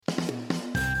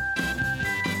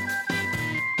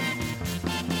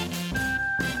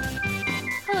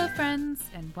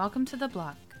and welcome to The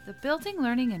Block, the Building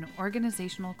Learning and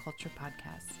Organizational Culture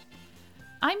podcast.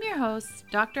 I'm your host,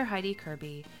 Dr. Heidi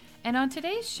Kirby, and on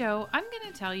today's show, I'm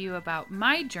going to tell you about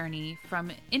my journey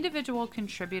from individual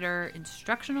contributor,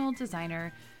 instructional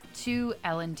designer, to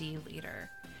L&D leader.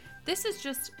 This is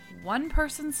just one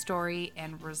person's story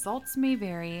and results may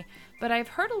vary, but I've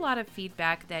heard a lot of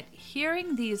feedback that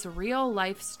hearing these real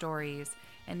life stories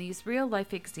and these real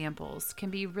life examples can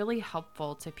be really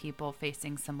helpful to people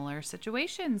facing similar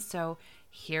situations. So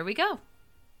here we go.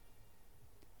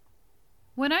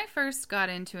 When I first got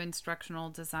into instructional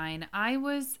design, I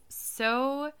was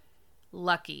so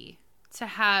lucky to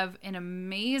have an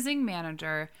amazing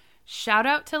manager. Shout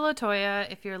out to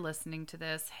LaToya if you're listening to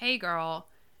this. Hey girl,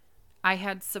 I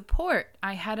had support.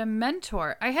 I had a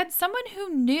mentor. I had someone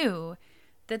who knew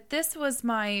that this was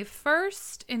my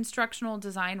first instructional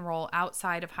design role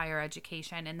outside of higher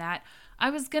education and that I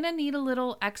was going to need a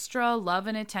little extra love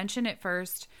and attention at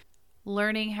first,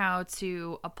 learning how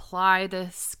to apply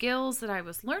the skills that I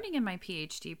was learning in my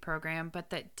PhD program, but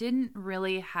that didn't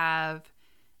really have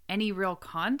any real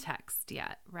context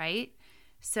yet, right?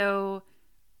 So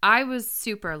I was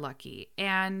super lucky.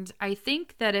 And I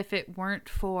think that if it weren't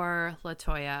for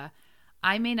LaToya,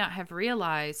 I may not have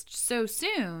realized so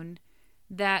soon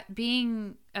that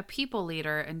being a people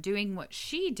leader and doing what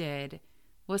she did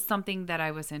was something that I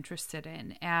was interested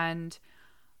in. And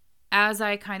as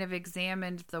I kind of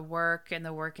examined the work and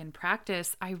the work in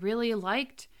practice, I really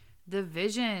liked the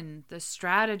vision, the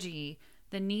strategy,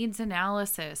 the needs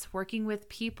analysis, working with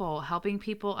people, helping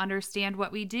people understand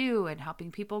what we do and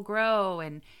helping people grow.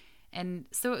 And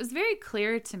so it was very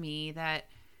clear to me that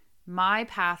my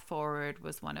path forward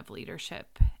was one of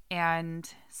leadership.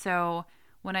 And so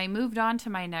when I moved on to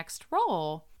my next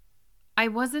role, I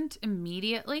wasn't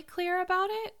immediately clear about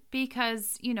it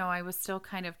because, I was still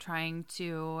kind of trying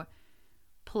to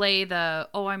play the,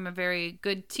 I'm a very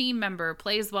good team member,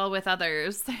 plays well with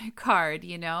others card,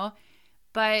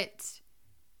 But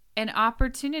an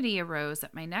opportunity arose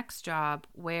at my next job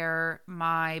where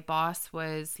my boss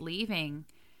was leaving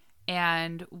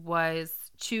and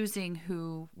was choosing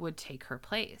who would take her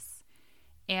place.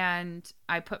 And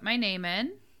I put my name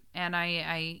in. And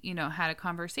I had a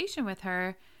conversation with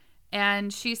her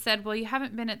and she said, well, you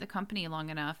haven't been at the company long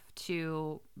enough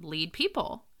to lead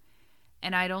people.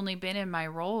 And I'd only been in my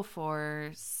role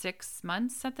for 6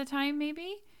 months at the time,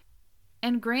 maybe.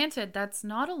 And granted, that's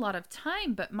not a lot of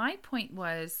time, but my point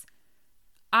was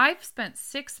I've spent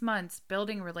 6 months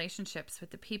building relationships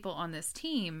with the people on this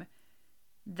team.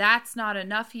 That's not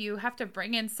enough. You have to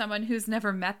bring in someone who's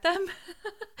never met them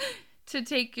to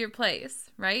take your place,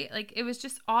 right? Like it was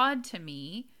just odd to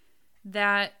me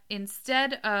that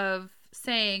instead of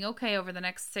saying, okay, over the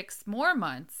next 6 more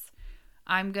months,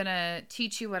 I'm going to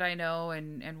teach you what I know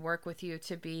and work with you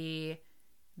to be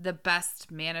the best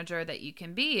manager that you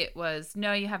can be, it was,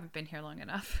 no, you haven't been here long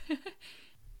enough.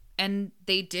 And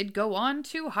they did go on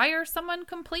to hire someone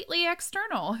completely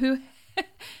external who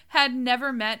had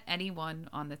never met anyone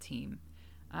on the team.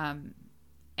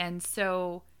 And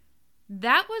so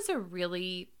that was a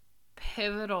really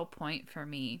pivotal point for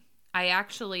me. I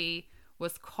actually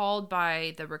was called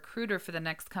by the recruiter for the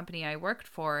next company I worked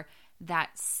for that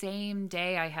same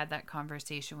day I had that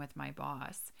conversation with my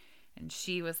boss. And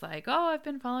she was like, I've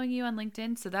been following you on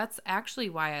LinkedIn. So that's actually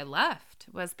why I left,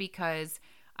 was because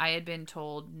I had been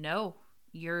told, no,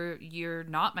 you're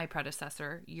not my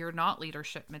predecessor. You're not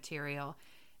leadership material.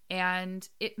 And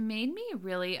it made me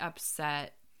really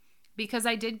upset because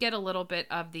I did get a little bit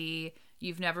of the,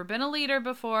 you've never been a leader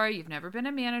before, you've never been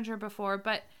a manager before.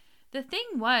 But the thing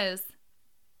was,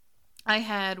 I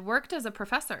had worked as a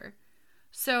professor.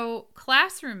 So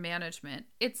classroom management,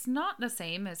 it's not the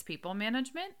same as people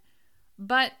management,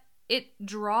 but it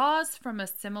draws from a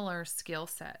similar skill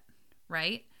set,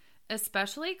 right?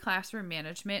 Especially classroom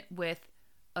management with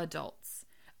adults,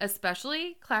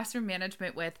 especially classroom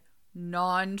management with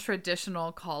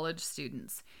non-traditional college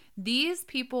students. These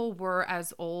people were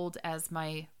as old as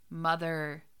my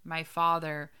mother, my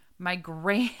father, my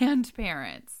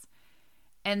grandparents,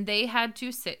 and they had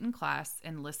to sit in class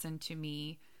and listen to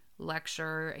me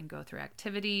lecture and go through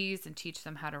activities and teach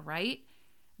them how to write.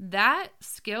 That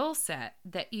skill set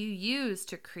that you use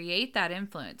to create that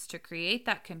influence, to create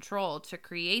that control, to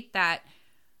create that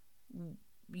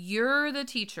you're the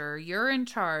teacher, you're in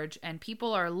charge, and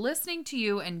people are listening to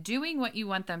you and doing what you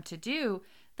want them to do,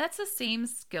 that's the same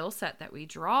skill set that we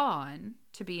draw on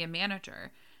to be a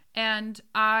manager. And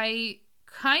I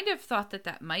kind of thought that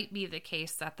that might be the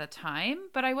case at the time,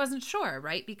 but I wasn't sure,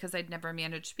 right? Because I'd never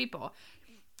managed people.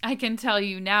 I can tell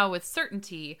you now with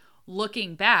certainty,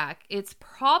 looking back, it's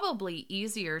probably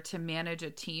easier to manage a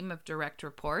team of direct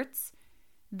reports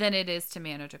than it is to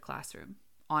manage a classroom,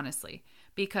 honestly,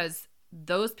 because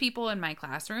those people in my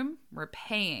classroom were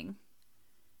paying.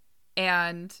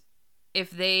 And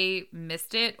if they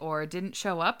missed it or didn't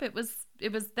show up, it was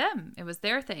them. It was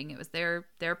their thing. It was their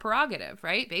prerogative,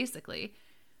 right? Basically.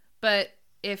 But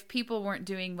if people weren't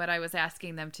doing what I was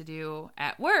asking them to do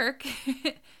at work,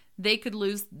 they could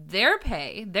lose their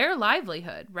pay, their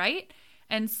livelihood, right?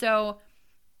 And so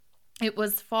it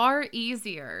was far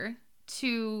easier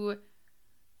to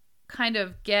kind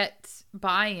of get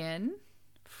buy-in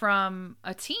from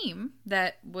a team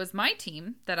that was my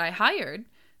team that I hired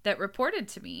that reported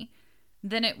to me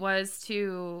than it was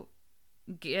to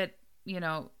get,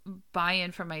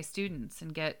 buy-in from my students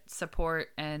and get support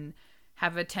and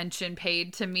have attention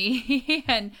paid to me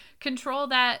and control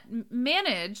that,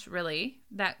 manage really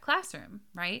that classroom,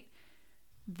 right?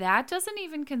 That doesn't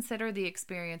even consider the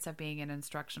experience of being an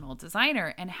instructional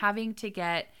designer and having to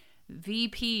get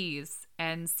VPs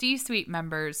and C-suite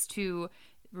members to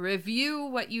review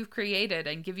what you've created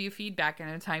and give you feedback in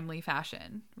a timely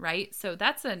fashion, right? So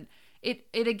that's it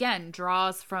again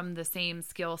draws from the same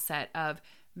skill set of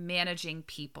managing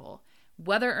people.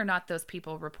 Whether or not those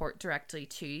people report directly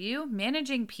to you,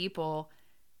 managing people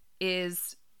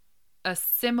is a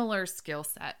similar skill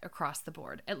set across the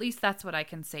board. At least that's what I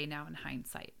can say now in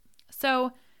hindsight.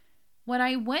 So when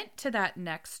I went to that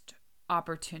next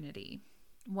opportunity,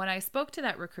 when I spoke to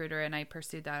that recruiter and I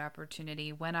pursued that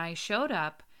opportunity, when I showed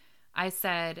up, I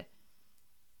said,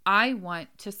 I want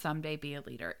to someday be a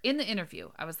leader. In the interview,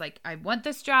 I was like, I want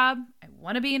this job. I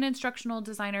want to be an instructional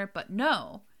designer, but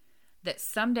know that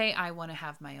someday I want to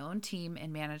have my own team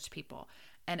and manage people.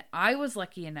 And I was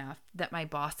lucky enough that my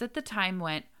boss at the time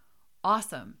went,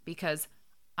 awesome, because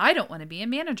I don't want to be a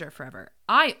manager forever.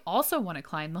 I also want to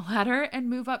climb the ladder and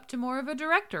move up to more of a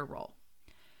director role.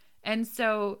 And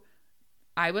so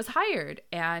I was hired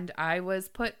and I was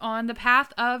put on the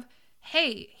path of,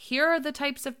 hey, here are the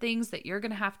types of things that you're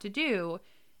going to have to do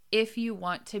if you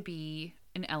want to be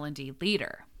an L&D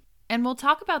leader. And we'll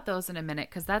talk about those in a minute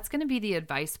because that's going to be the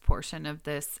advice portion of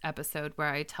this episode where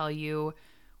I tell you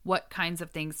what kinds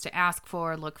of things to ask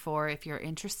for, look for if you're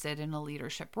interested in a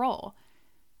leadership role.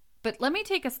 But let me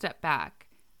take a step back.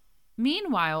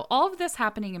 Meanwhile, all of this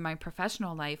happening in my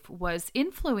professional life was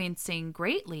influencing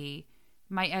greatly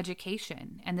my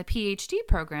education and the PhD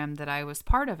program that I was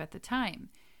part of at the time.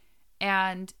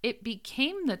 And it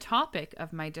became the topic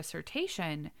of my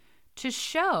dissertation to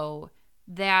show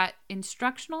that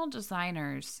instructional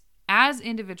designers, as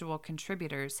individual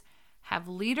contributors, have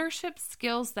leadership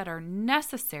skills that are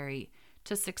necessary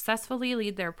to successfully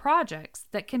lead their projects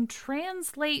that can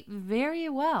translate very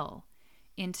well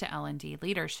into L&D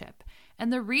leadership.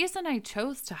 And the reason I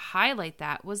chose to highlight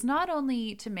that was not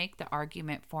only to make the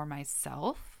argument for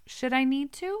myself, should I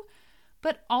need to,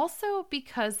 but also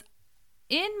because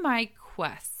in my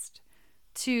quest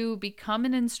to become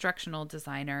an instructional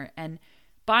designer, and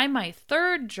by my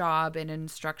third job in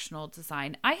instructional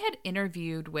design, I had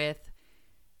interviewed with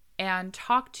and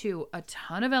talked to a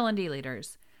ton of L&D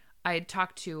leaders. I had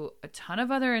talked to a ton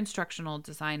of other instructional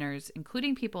designers,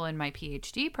 including people in my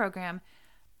PhD program.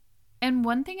 And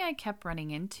one thing I kept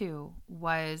running into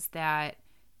was that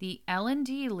the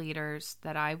L&D leaders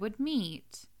that I would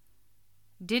meet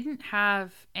didn't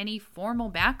have any formal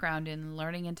background in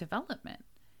learning and development.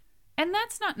 And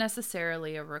that's not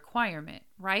necessarily a requirement,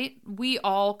 right? We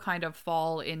all kind of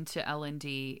fall into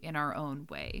L&D in our own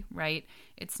way, right?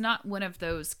 It's not one of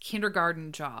those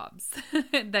kindergarten jobs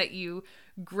that you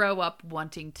grow up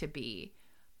wanting to be.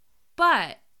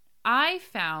 But I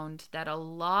found that a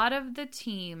lot of the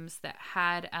teams that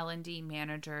had L&D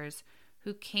managers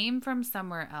who came from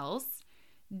somewhere else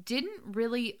didn't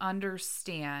really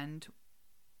understand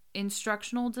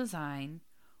instructional design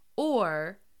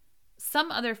or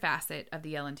some other facet of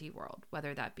the L&D world,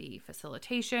 whether that be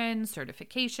facilitation,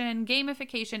 certification,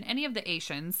 gamification, any of the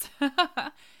Asians.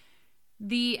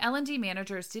 The L&D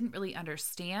managers didn't really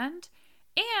understand,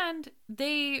 and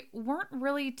they weren't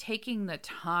really taking the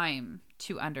time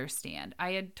to understand.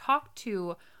 I had talked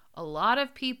to a lot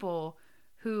of people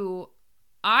who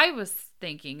I was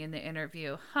thinking in the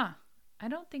interview, I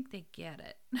don't think they get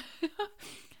it.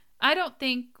 I don't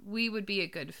think we would be a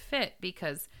good fit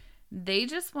because they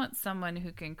just want someone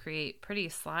who can create pretty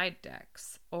slide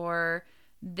decks, or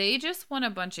they just want a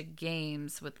bunch of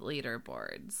games with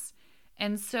leaderboards.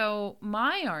 And so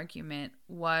my argument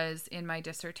was in my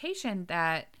dissertation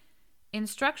that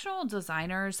instructional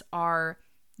designers are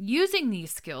using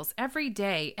these skills every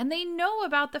day, and they know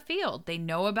about the field. They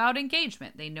know about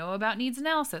engagement. They know about needs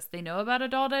analysis. They know about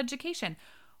adult education.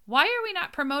 Why are we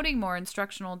not promoting more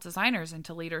instructional designers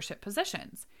into leadership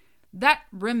positions? That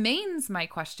remains my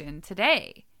question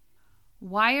today.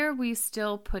 Why are we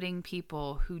still putting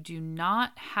people who do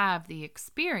not have the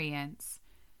experience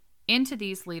into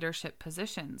these leadership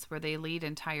positions where they lead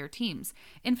entire teams?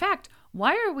 In fact,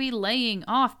 why are we laying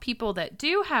off people that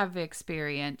do have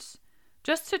experience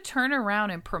just to turn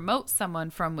around and promote someone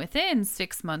from within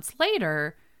 6 months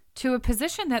later to a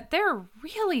position that they're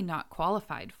really not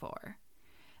qualified for?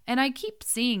 And I keep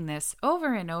seeing this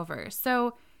over and over.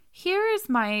 So here is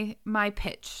my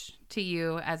pitch to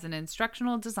you as an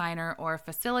instructional designer or a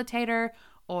facilitator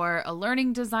or a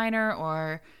learning designer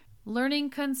or learning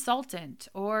consultant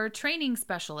or training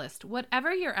specialist,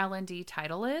 whatever your L&D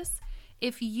title is.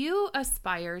 If you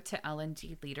aspire to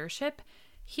L&D leadership,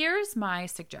 here's my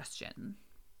suggestion.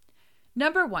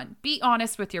 Number 1, be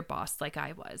honest with your boss like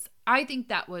I was. I think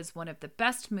that was one of the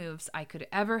best moves I could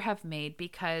ever have made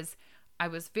because I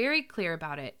was very clear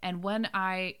about it. And when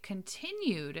I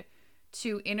continued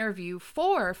to interview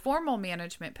for formal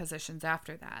management positions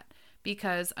after that,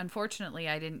 because unfortunately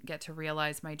I didn't get to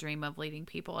realize my dream of leading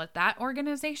people at that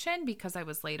organization because I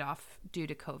was laid off due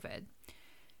to COVID.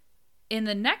 In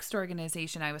the next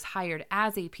organization, I was hired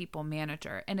as a people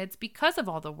manager. And it's because of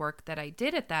all the work that I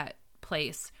did at that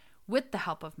place with the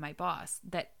help of my boss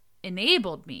that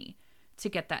enabled me to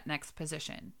get that next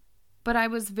position. But I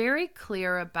was very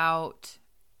clear about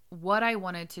what I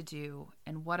wanted to do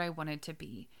and what I wanted to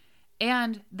be,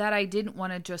 and that I didn't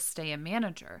want to just stay a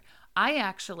manager. I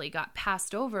actually got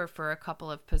passed over for a couple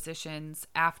of positions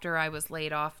after I was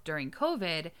laid off during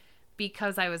COVID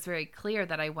because I was very clear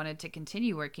that I wanted to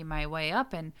continue working my way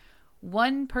up. And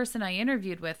one person I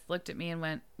interviewed with looked at me and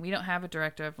went, "We don't have a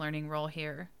director of learning role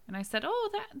here." And I said,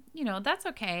 "Oh, that's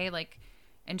okay."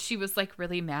 And she was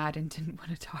really mad and didn't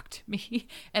want to talk to me.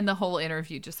 And the whole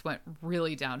interview just went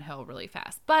really downhill really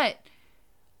fast. But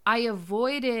I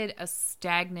avoided a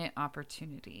stagnant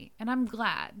opportunity, and I'm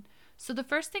glad. So the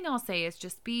first thing I'll say is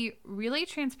just be really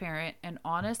transparent and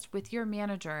honest with your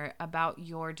manager about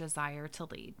your desire to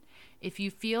lead. If you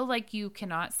feel like you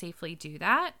cannot safely do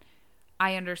that,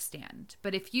 I understand.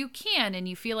 But if you can and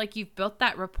you feel like you've built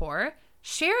that rapport,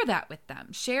 share that with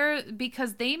them. Share,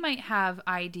 because they might have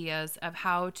ideas of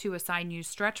how to assign you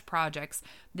stretch projects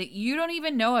that you don't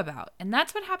even know about. And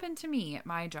that's what happened to me at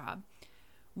my job.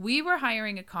 We were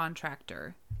hiring a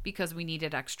contractor because we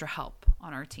needed extra help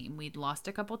on our team. We'd lost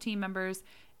a couple team members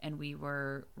and we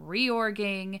were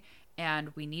reorging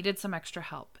and we needed some extra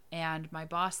help. And my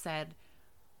boss said,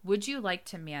 "Would you like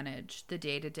to manage the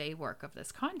day-to-day work of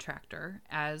this contractor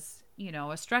as,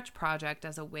 a stretch project,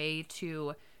 as a way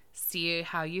to see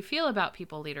how you feel about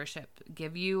people leadership,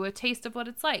 give you a taste of what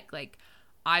it's like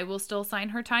I will still sign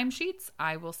her timesheets.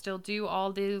 I will still do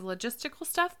all the logistical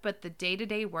stuff, but the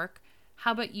day-to-day work,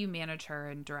 how about you manage her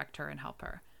and direct her and help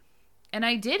her?" And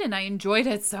I did, and I enjoyed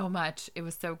it so much. It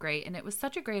was so great, and it was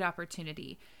such a great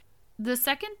opportunity. The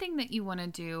second thing that you want to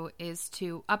do is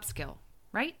to upskill,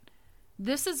 right?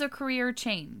 This is a career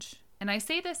change. And I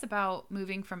say this about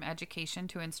moving from education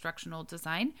to instructional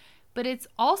design, but it's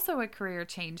also a career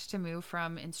change to move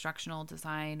from instructional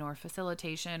design or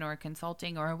facilitation or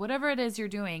consulting or whatever it is you're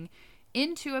doing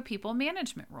into a people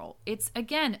management role. It's,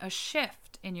 again, a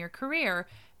shift in your career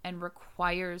and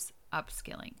requires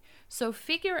upskilling. So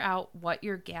figure out what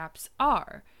your gaps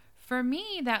are. For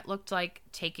me, that looked like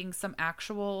taking some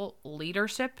actual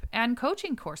leadership and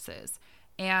coaching courses.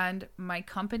 And my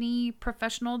company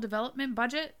professional development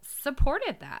budget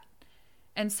supported that.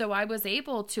 And so I was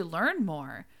able to learn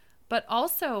more. But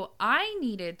also, I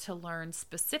needed to learn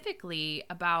specifically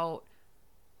about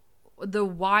the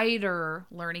wider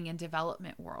learning and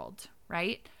development world,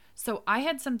 right? So I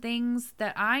had some things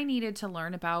that I needed to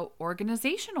learn about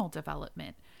organizational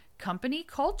development, company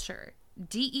culture,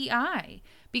 DEI,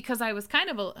 because I was kind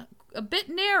of a bit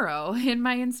narrow in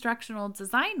my instructional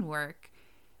design work,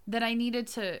 that I needed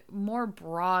to more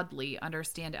broadly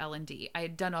understand L&D. I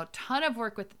had done a ton of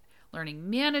work with learning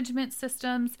management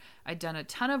systems. I'd done a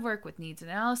ton of work with needs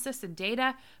analysis and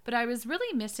data, but I was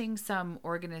really missing some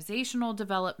organizational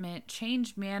development,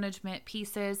 change management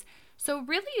pieces. So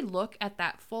really look at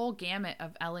that full gamut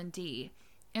of L&D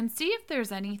and see if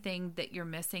there's anything that you're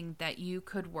missing that you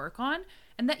could work on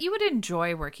and that you would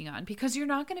enjoy working on, because you're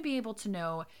not going to be able to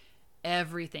know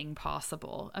everything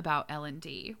possible about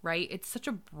L&D, right? It's such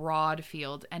a broad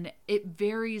field and it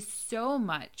varies so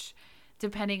much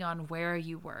depending on where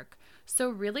you work. So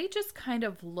really just kind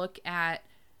of look at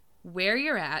where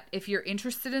you're at. If you're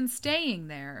interested in staying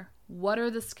there, what are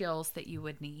the skills that you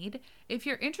would need? If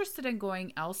you're interested in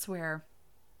going elsewhere,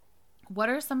 what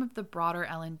are some of the broader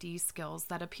L&D skills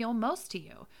that appeal most to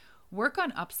you? work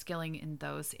on upskilling in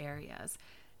those areas.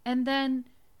 And then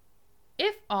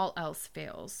if all else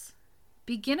fails,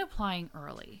 begin applying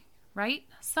early, right?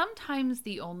 Sometimes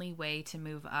the only way to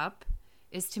move up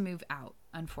is to move out,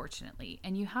 unfortunately.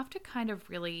 And you have to kind of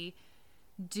really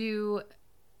do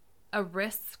a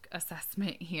risk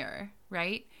assessment here,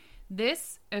 right?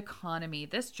 This economy,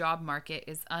 this job market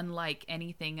is unlike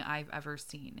anything I've ever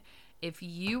seen. If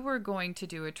you were going to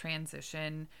do a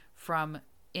transition from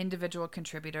individual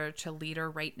contributor to leader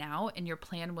right now, and your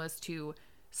plan was to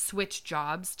switch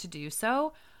jobs to do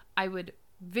so, I would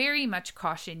very much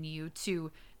caution you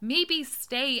to maybe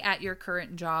stay at your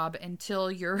current job until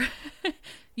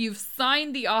you've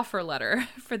signed the offer letter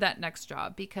for that next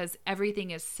job, because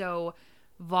everything is so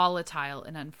volatile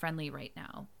and unfriendly right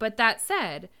now. But that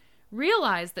said,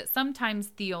 realize that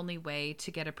sometimes the only way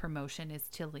to get a promotion is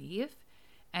to leave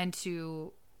and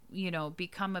to,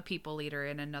 become a people leader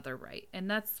in another right. And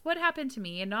that's what happened to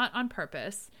me, and not on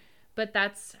purpose, but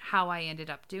that's how I ended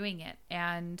up doing it.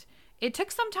 And it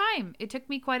took some time. It took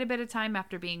me quite a bit of time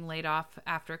after being laid off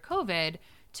after COVID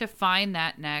to find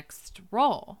that next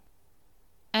role.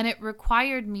 And it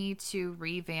required me to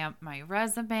revamp my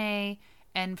resume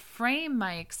and frame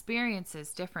my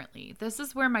experiences differently. This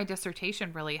is where my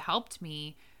dissertation really helped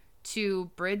me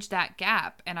to bridge that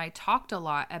gap. And I talked a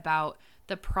lot about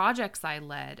the projects I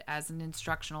led as an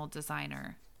instructional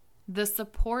designer, the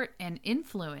support and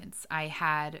influence I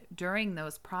had during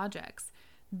those projects,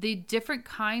 the different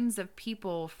kinds of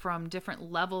people from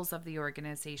different levels of the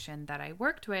organization that I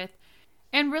worked with,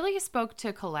 and really spoke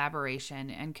to collaboration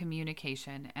and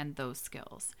communication and those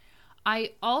skills.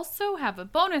 I also have a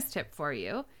bonus tip for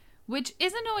you, which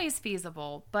isn't always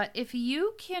feasible, but if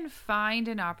you can find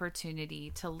an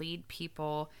opportunity to lead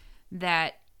people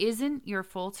that isn't your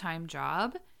full-time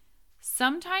job,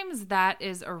 sometimes that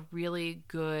is a really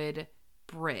good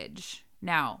bridge.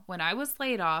 Now, when I was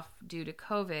laid off due to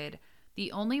COVID,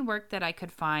 the only work that I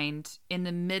could find in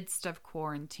the midst of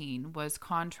quarantine was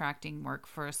contracting work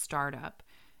for a startup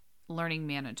learning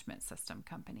management system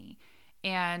company.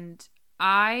 And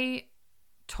I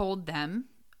told them,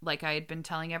 like I had been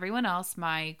telling everyone else,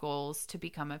 my goals to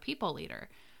become a people leader.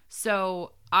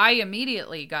 So I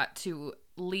immediately got to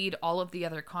lead all of the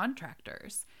other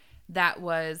contractors. That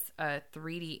was a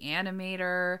 3D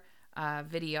animator, a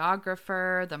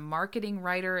videographer, the marketing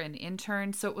writer, and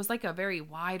intern. So it was like a very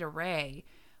wide array,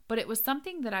 but it was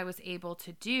something that I was able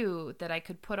to do that I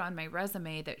could put on my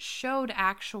resume that showed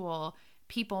actual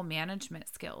people management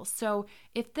skills. So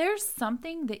if there's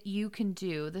something that you can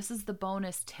do, this is the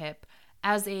bonus tip,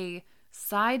 as a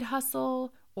side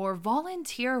hustle or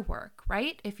volunteer work,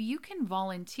 right? If you can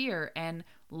volunteer and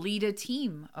lead a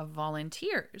team of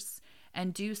volunteers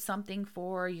and do something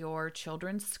for your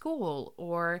children's school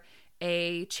or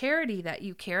a charity that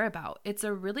you care about, it's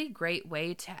a really great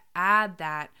way to add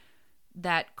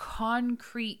that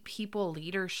concrete people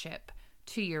leadership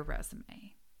to your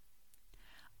resume.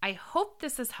 I hope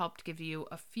this has helped give you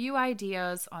a few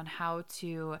ideas on how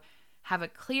to have a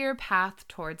clear path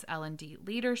towards L&D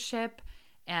leadership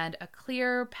and a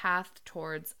clear path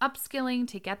towards upskilling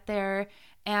to get there.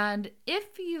 And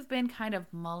if you've been kind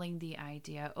of mulling the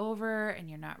idea over and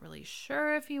you're not really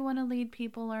sure if you want to lead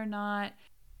people or not,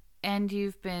 and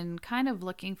you've been kind of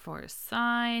looking for a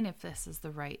sign if this is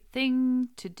the right thing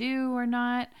to do or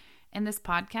not, and this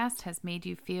podcast has made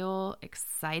you feel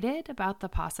excited about the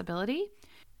possibility,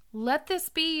 let this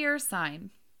be your sign.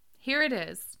 Here it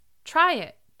is. Try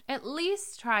it. At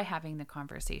least try having the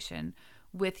conversation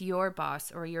with your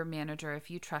boss or your manager if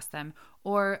you trust them,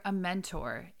 or a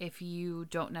mentor if you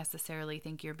don't necessarily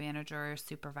think your manager or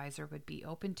supervisor would be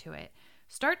open to it.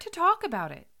 Start to talk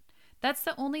about it. That's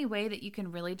the only way that you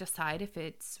can really decide if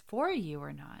it's for you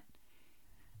or not.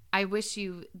 I wish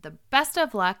you the best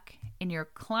of luck in your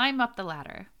climb up the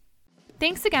ladder.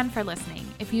 Thanks again for listening.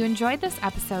 If you enjoyed this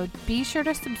episode, be sure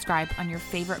to subscribe on your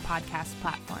favorite podcast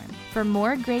platform. For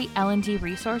more great L&D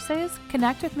resources,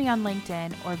 connect with me on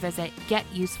LinkedIn or visit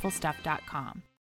getusefulstuff.com.